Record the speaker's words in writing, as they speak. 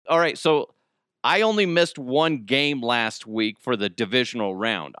All right, so I only missed one game last week for the divisional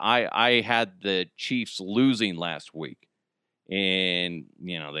round. I had the Chiefs losing last week, and,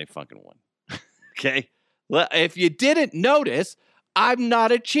 they fucking won. Okay? Well, if you didn't notice, I'm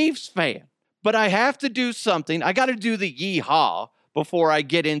not a Chiefs fan, but I have to do something. I got to do the yeehaw before I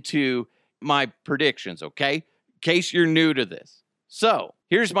get into my predictions, okay? In case you're new to this. So,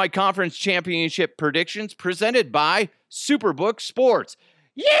 here's my conference championship predictions presented by Superbook Sports.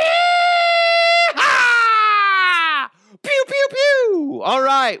 Yeah! Pew, pew, pew! All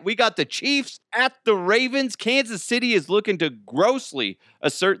right, we got the Chiefs at the Ravens. Kansas City is looking to grossly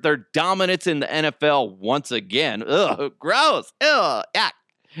assert their dominance in the NFL once again. Ugh, gross. Ugh,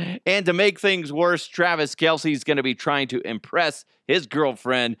 yuck. And to make things worse, Travis Kelce is going to be trying to impress his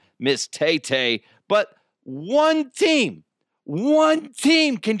girlfriend, Miss Tay-Tay. But one team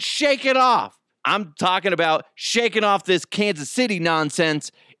can shake it off. I'm talking about shaking off this Kansas City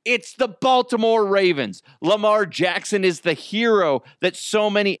nonsense. It's the Baltimore Ravens. Lamar Jackson is the hero that so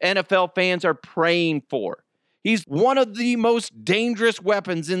many NFL fans are praying for. He's one of the most dangerous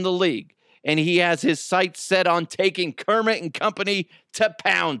weapons in the league, and he has his sights set on taking Kermit and company to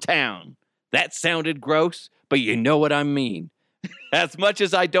Pound Town. That sounded gross, but you know what I mean. As much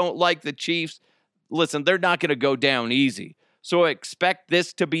as I don't like the Chiefs, listen, they're not going to go down easy. So expect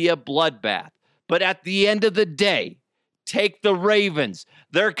this to be a bloodbath. But at the end of the day, take the Ravens.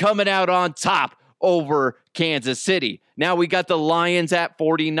 They're coming out on top over Kansas City. Now we got the Lions at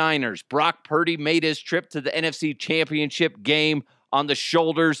 49ers. Brock Purdy made his trip to the NFC Championship game on the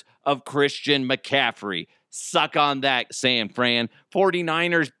shoulders of Christian McCaffrey. Suck on that, San Fran.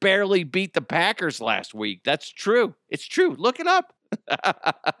 49ers barely beat the Packers last week. That's true. It's true. Look it up.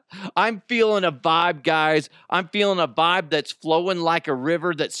 I'm feeling a vibe, guys. I'm feeling a vibe that's flowing like a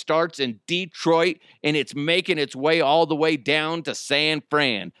river that starts in Detroit and it's making its way all the way down to San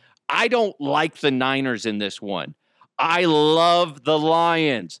Fran. I don't like the Niners in this one. I love the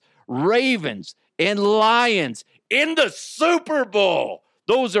Lions. Ravens and Lions in the Super Bowl.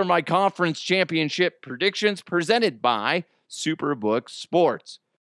 Those are my conference championship predictions presented by Superbook Sports.